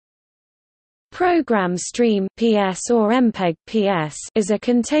Program stream (PS or MPEG-PS) is a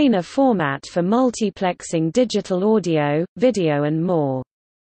container format for multiplexing digital audio, video and more.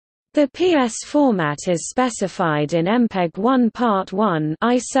 The PS format is specified in MPEG-1 Part 1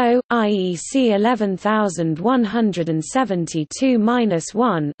 ISO IEC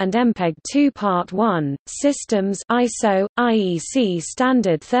 11172-1 and MPEG-2 Part 1 Systems ISO IEC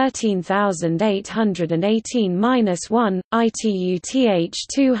standard 13818-1 ITU-TH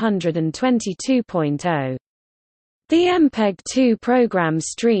 222.0. The MPEG-2 program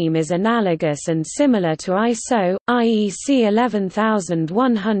stream is analogous and similar to ISO IEC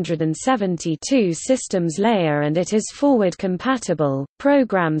 11172 systems layer, and it is forward compatible.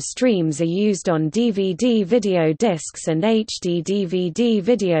 Program streams are used on DVD video discs and HD DVD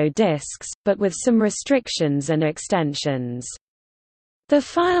video discs, but with some restrictions and extensions. The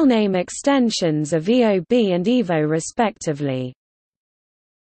filename extensions are VOB and EVO respectively.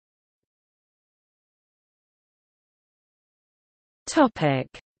 Topic: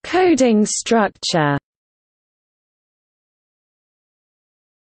 Coding structure.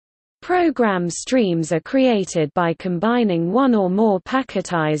 Program streams are created by combining one or more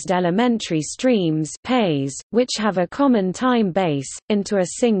packetized elementary streams (PEs), which have a common time base, into a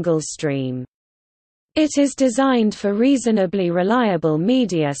single stream. It is designed for reasonably reliable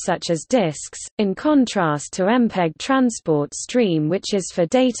media such as disks, in contrast to MPEG transport stream, which is for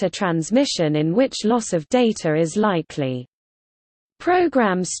data transmission in which loss of data is likely.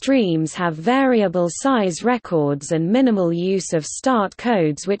 Program streams have variable size records and minimal use of start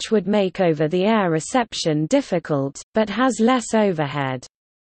codes, which would make over-the-air reception difficult, but has less overhead.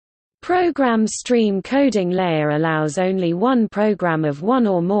 Program stream coding layer allows only one program of one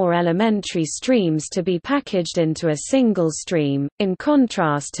or more elementary streams to be packaged into a single stream, in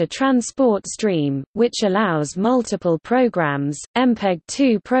contrast to transport stream, which allows multiple programs.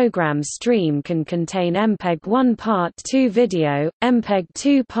 MPEG-2 program stream can contain MPEG-1 Part 2 video,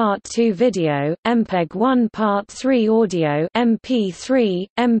 MPEG-2 Part 2 video, MPEG-1 Part 3 audio (MP3,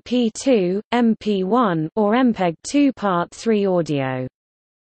 MP2, MP1) or MPEG-2 Part 3 audio.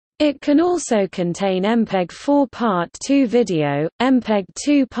 It can also contain MPEG-4 Part 2 video,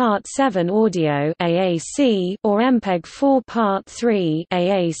 MPEG-2 Part 7 audio (AAC) or MPEG-4 Part 3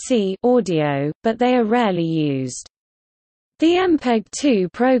 (AAC) audio, but they are rarely used. The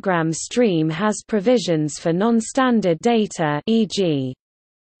MPEG-2 program stream has provisions for non-standard data, e.g.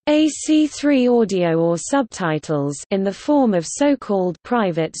 AC3 audio or subtitles, in the form of so-called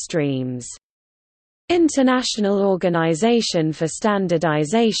private streams. International Organization for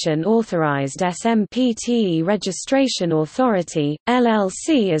Standardization authorized SMPTE Registration Authority,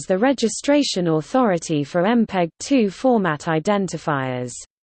 LLC as the registration authority for MPEG-2 format identifiers.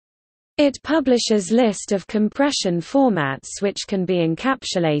 It publishes list of compression formats which can be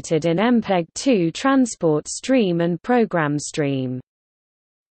encapsulated in MPEG-2 transport stream and program stream.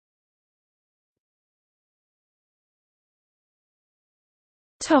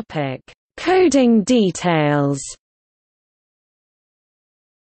 Coding details.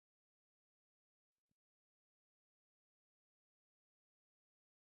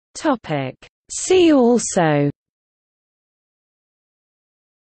 See also: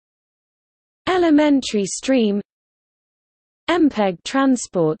 Elementary stream, MPEG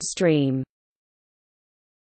transport stream.